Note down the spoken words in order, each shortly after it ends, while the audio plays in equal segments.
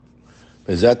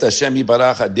Bezat Hashem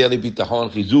Yibarach Adeli Bitachon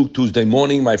Chizuk Tuesday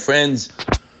morning, my friends.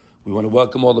 We want to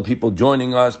welcome all the people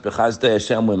joining us. B'chazdei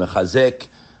Hashem, we're mechazek,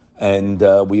 and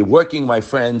we're working, my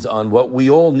friends, on what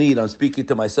we all need. I'm speaking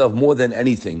to myself more than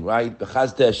anything, right?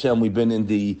 B'chazdei Hashem, we've been in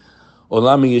the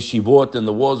Olami Yeshivot and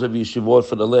the walls of Yeshivot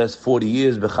for the last 40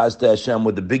 years. B'chazdei Hashem,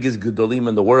 with the biggest gedolim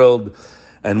in the world,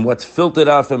 and what's filtered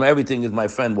out from everything is, my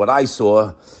friend, what I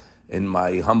saw. In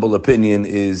my humble opinion,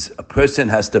 is a person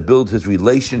has to build his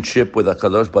relationship with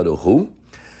HaKadosh Baruch Hu.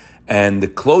 And the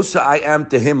closer I am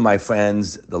to him, my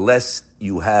friends, the less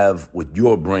you have with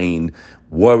your brain,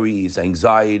 worries,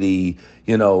 anxiety,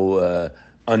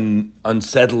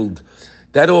 unsettled.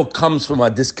 That all comes from a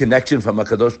disconnection from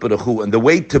HaKadosh Baruch Hu. And the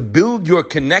way to build your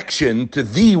connection to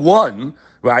the one,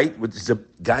 right, which is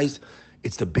guys,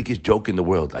 it's the biggest joke in the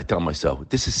world. I tell myself,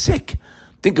 this is sick.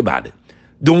 Think about it.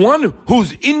 The one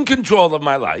who's in control of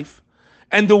my life,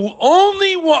 and the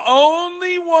only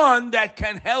one that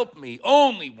can help me,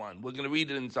 only one. We're going to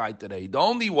read it inside today. The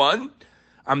only one,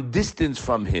 I'm distanced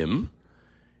from him,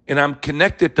 and I'm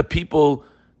connected to people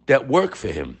that work for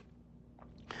him.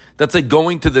 That's like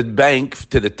going to the bank,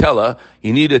 to the teller.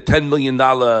 You need a $10 million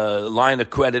line of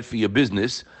credit for your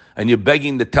business, and you're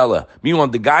begging the teller. Meanwhile,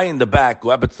 the guy in the back who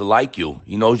happens to like you,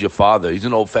 he knows your father, he's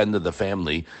an old friend of the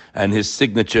family, and his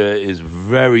signature is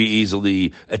very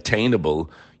easily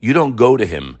attainable. You don't go to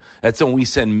him. That's when we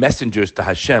send messengers to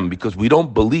Hashem, because we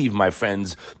don't believe, my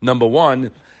friends, number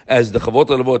one, as the Chavot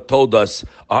HaLevavot told us,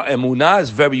 our emunah is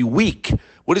very weak.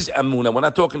 What is emunah? We're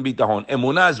not talking bitachon.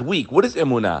 Emunah is weak. What is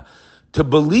emunah? To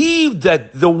believe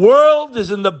that the world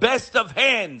is in the best of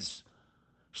hands.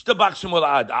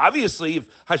 Obviously, if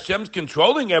Hashem's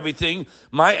controlling everything,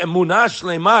 my emunah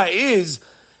shlema is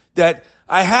that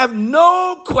I have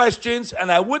no questions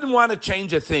and I wouldn't want to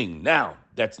change a thing. Now,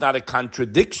 that's not a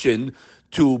contradiction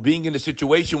to being in a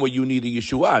situation where you need a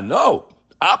Yeshua. No,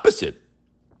 opposite.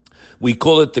 We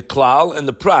call it the klal and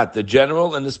the prat, the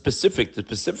general and the specific. The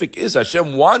specific is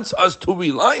Hashem wants us to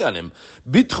rely on Him.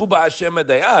 Bitchu ba'Hashem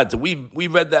edayat. We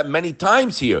read that many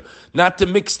times here, not to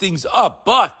mix things up,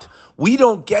 but we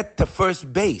don't get to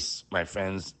first base, my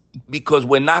friends, because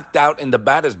we're knocked out in the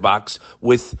batter's box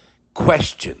with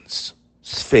questions,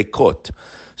 sfekot.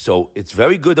 So it's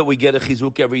very good that we get a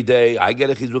chizuk every day. I get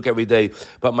a chizuk every day.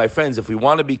 But my friends, if we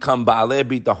want to become ba'alei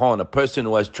bitachon, a person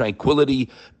who has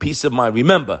tranquility, peace of mind,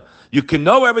 remember, you can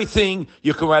know everything.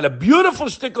 You can write a beautiful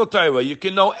shtickle Torah. You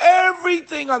can know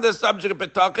everything on the subject of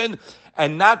bitachon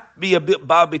and not be a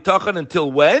ba'al bitachon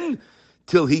until when?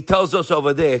 Till he tells us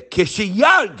over there,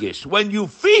 Kishiyargish, when you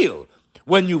feel,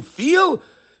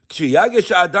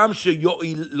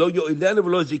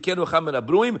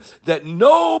 that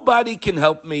nobody can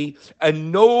help me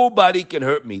and nobody can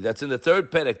hurt me. That's in the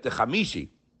third perek, the Chamishi.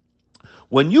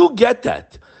 When you get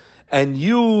that and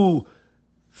you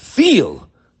feel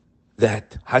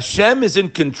that Hashem is in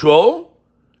control,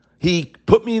 He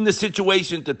put me in the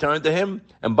situation to turn to Him.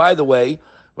 And by the way,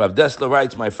 Rav Dessler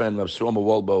writes, my friend Rav Shlomo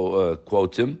Wolbo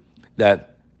quotes him,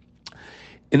 that,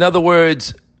 in other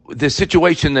words, the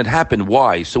situation that happened,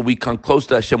 why? So we come close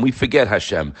to Hashem, we forget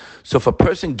Hashem. So if a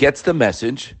person gets the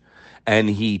message and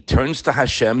he turns to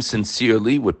Hashem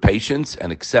sincerely with patience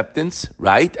and acceptance,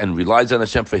 right, and relies on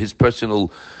Hashem for his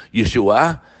personal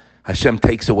Yeshua, Hashem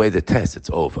takes away the test. It's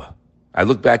over. I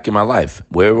look back in my life.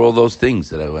 Where are all those things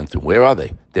that I went through? Where are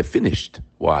they? They're finished.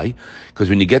 Why? Because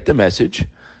when you get the message,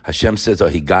 Hashem says, oh,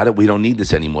 he got it. We don't need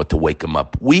this anymore to wake him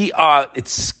up.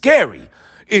 It's scary.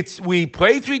 We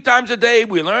pray 3 times a day.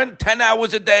 We learn 10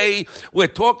 hours a day. We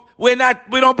don't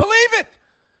believe it.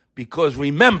 Because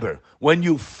remember, when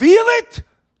you feel it,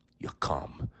 you're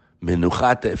calm.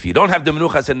 Menuchata. If you don't have the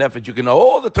menuchas and nefesh, you can know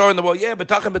all the Torah in the world. Yeah,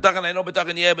 betachan, I know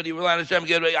betachan, yeah, but you rely on Hashem.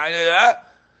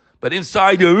 But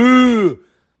inside, you're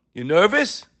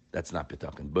nervous. That's not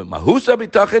bitachon. But mahusa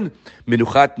bitachon,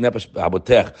 minuchat nefesh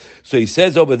abotech. So he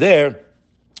says over there,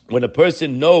 when a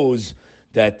person knows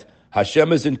that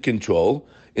Hashem is in control,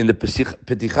 in the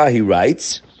Peticha he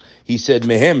writes, he said,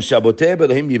 Mehem shaboteh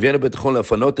belahim yivenu betachon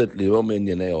lefanot et lirom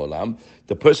inyanei olam.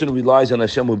 The person who relies on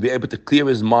Hashem will be able to clear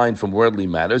his mind from worldly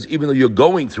matters, even though you're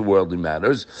going through worldly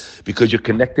matters, because you're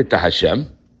connected to Hashem.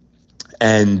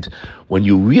 And when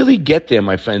you really get there,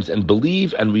 my friends, and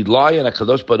believe and rely on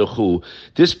HaKadosh Baruch Hu,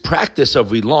 this practice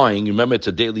of relying, remember it's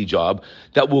a daily job,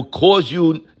 that will cause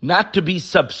you not to be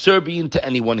subservient to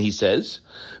anyone, he says.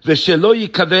 V'shelo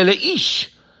yikaveh le'ish.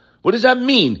 What does that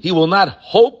mean? He will not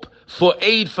hope for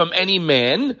aid from any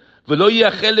man. V'lo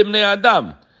yachel limnei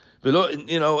adam. And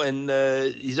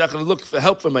he's not going to look for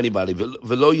help from anybody.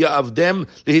 V'lo ya'avdem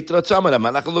lehitratzam adam.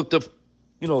 I'm not going to look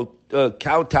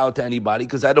kowtow to anybody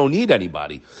because I don't need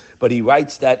anybody. But he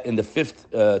writes that in the fifth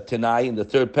Tanai, in the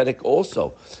third Perek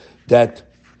also, that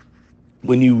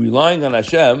when you're relying on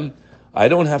Hashem, I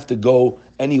don't have to go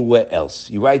anywhere else.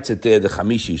 He writes it there, the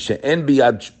Chamishi, she'en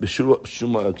biyad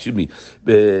shuma, excuse me,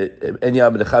 en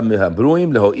yad b'necham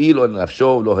mehabruim leho'il o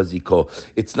nafsho lo haziko.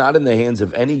 It's not in the hands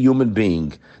of any human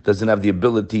being. Doesn't have the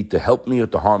ability to help me or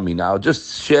to harm me. Now,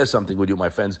 just share something with you, my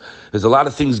friends. There's a lot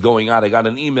of things going on. I got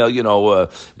an email,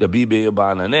 the Bibi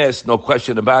Bananes, no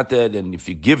question about that. And if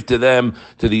you give to them,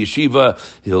 to the yeshiva,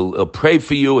 he'll pray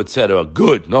for you, etc.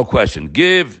 Good, no question.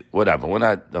 Give, whatever.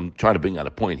 I'm trying to bring out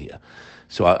a point here.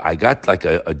 So I got like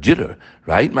a jitter,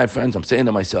 right, my friends? I'm saying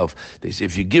to myself, they say,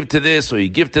 if you give to this or you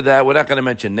give to that, we're not going to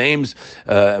mention names.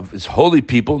 It's holy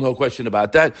people, no question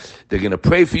about that. They're going to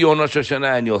pray for you on Rosh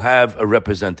Hashanah and you'll have a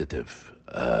representative.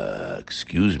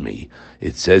 Excuse me.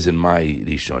 It says in my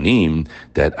Rishonim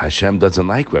that Hashem doesn't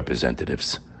like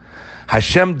representatives.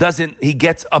 He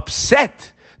gets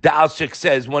upset, the Alshik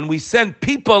says, when we send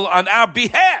people on our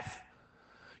behalf.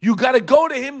 You got to go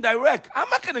to him direct. I'm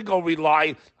not going to go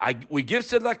rely. We give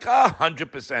tzedakah,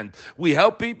 100%. We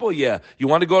help people, yeah. You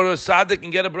want to go to a tzaddik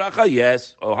and get a bracha?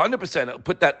 Yes, 100%.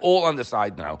 Put that all on the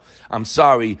side now. I'm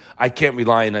sorry, I can't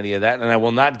rely on any of that, and I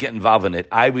will not get involved in it.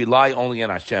 I rely only on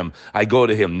Hashem. I go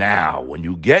to him now. When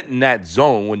you get in that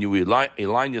zone, when you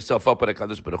align yourself up with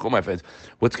HaKadosh Baruch Hu, my friends,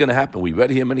 what's going to happen? We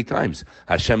read it here many times.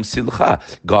 Hashem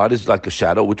silcha. God is like a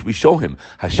shadow which we show him.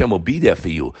 Hashem will be there for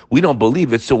you. We don't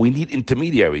believe it, so we need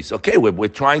intermediaries. Okay, we're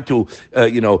trying to,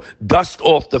 dust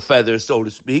off the feathers, so to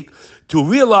speak, to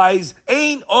realize,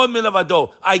 Ein od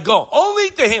milavado. I go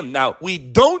only to him. Now, we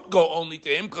don't go only to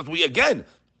him because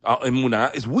our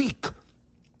emunah is weak.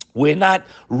 We're not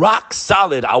rock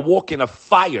solid. I walk in a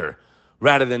fire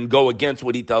rather than go against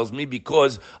what he tells me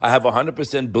because I have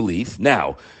 100% belief.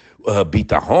 Now,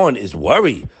 bitahon is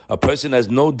worry. A person has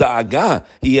no da'aga.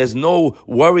 He has no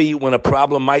worry when a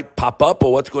problem might pop up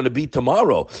or what's going to be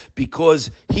tomorrow because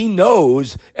he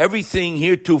knows everything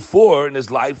heretofore in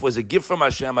his life was a gift from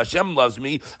Hashem. Hashem loves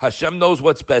me. Hashem knows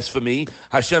what's best for me.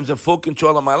 Hashem's in full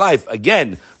control of my life.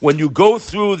 Again, when you go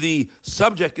through the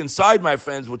subject inside, my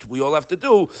friends, which we all have to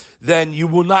do, then you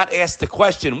will not ask the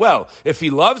question, well, if he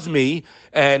loves me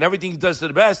and everything he does to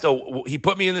the best, or he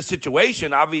put me in this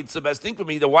situation, obviously it's the best thing for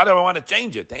me, then why do I want to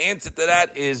change it? The answer to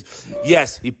that is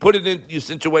yes, he put it in your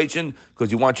situation because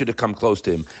he wants you to come close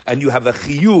to him. And you have a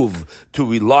chiyuv to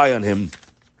rely on him.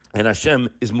 And Hashem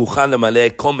is mukhan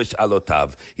lemaleh komish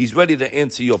alotav. He's ready to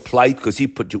answer your plight because he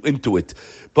put you into it.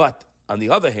 But on the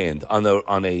other hand, on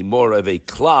a more of a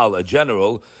klal, a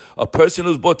general, a person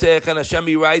who's botech, and Hashem,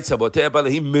 he writes, botech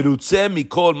balahim mirutzeh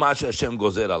mikol ma Hashem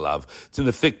gozer alav. It's in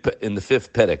the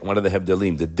fifth perek, one of the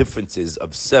Hevdalim, the differences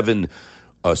of seven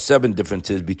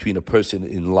differences between a person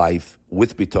in life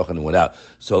with bitachon and without.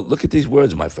 So look at these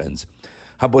words, my friends.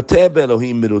 Haboteh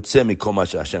belohim mirutzeh mikol ma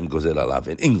Hashem gozer alav.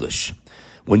 In English,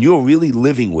 when you're really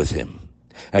living with him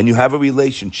and you have a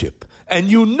relationship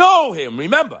and you know him,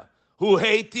 remember. Who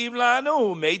heitiv lanu,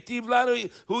 who meitiv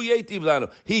lanu, who yetiv lanu.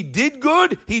 He did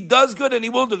good, he does good, and he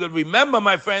will do good. Remember,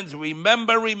 my friends,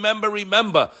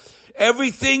 remember.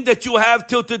 Everything that you have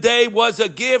till today was a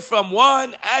gift from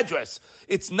one address.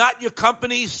 It's not your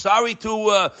company. Sorry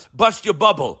to bust your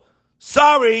bubble.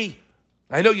 Sorry.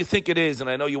 I know you think it is, and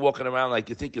I know you're walking around like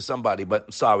you think you're somebody, but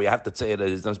I'm sorry, I have to say it.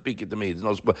 It's not speaking to me.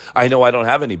 I know I don't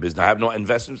have any business. I have no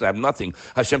investments. I have nothing.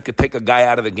 Hashem could take a guy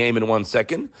out of the game in 1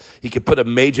 second. He could put a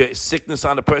major sickness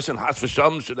on a person. Chas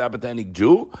v'shalom, should happen to any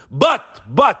Jew. But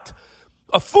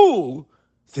a fool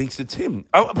thinks it's him.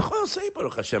 I'll say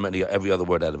Baruch Hashem every other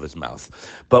word out of his mouth.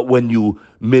 But when you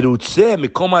mirutzeh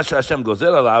mikol Hashem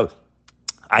gozer alav,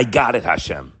 I got it,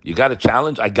 Hashem. You got a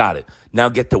challenge? I got it. Now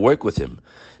get to work with him.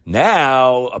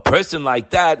 Now, a person like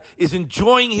that is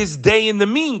enjoying his day in the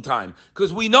meantime.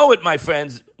 Because we know it, my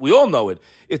friends. We all know it.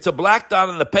 It's a black dot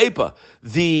on the paper.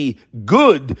 The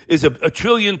good is a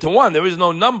trillion to one. There is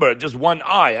no number, just one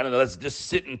eye. I don't know, let's just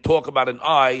sit and talk about an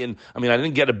eye. And I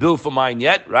didn't get a bill for mine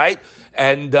yet, right?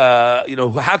 And,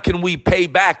 how can we pay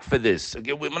back for this?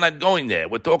 Okay, we're not going there.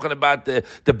 We're talking about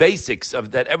the basics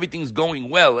of that everything's going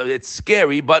well. It's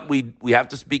scary, but we have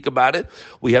to speak about it.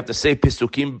 We have to say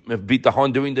Pisukim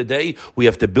Bitahon during the day. We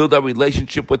have to build our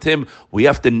relationship with him. We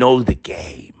have to know the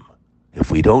game. If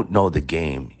we don't know the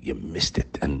game, you missed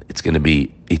it. And it's going to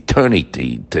be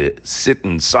eternity to sit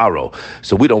in sorrow.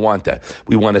 So we don't want that.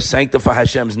 We want to sanctify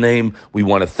Hashem's name. We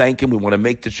want to thank him. We want to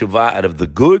make the Shuvah out of the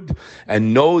good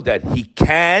and know that he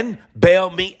can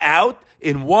bail me out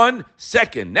in 1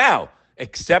 second. Now,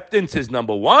 acceptance is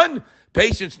number 1,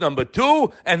 patience number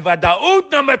 2, and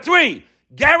vada'ut number 3.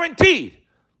 Guaranteed.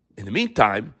 In the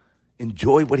meantime,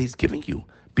 enjoy what he's giving you.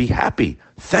 Be happy.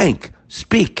 Thank.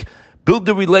 Speak. Build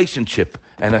the relationship,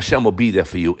 and Hashem will be there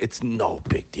for you. It's no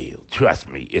big deal. Trust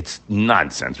me, it's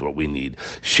nonsense what we need.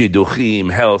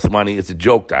 Shidduchim, health, money, it's a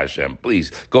joke to Hashem. Please,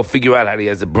 go figure out how he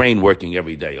has a brain working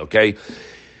every day, okay?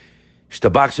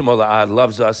 Shtabach Shem Ola'ad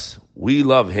loves us. We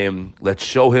love him. Let's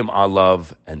show him our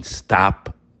love and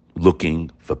stop looking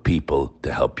for people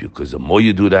to help you. Because the more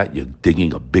you do that, you're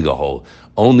digging a bigger hole.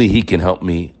 Only he can help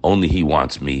me. Only he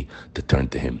wants me to turn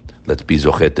to him. Let's be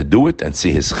zochet to do it and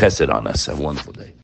see his chesed on us. Have a wonderful day.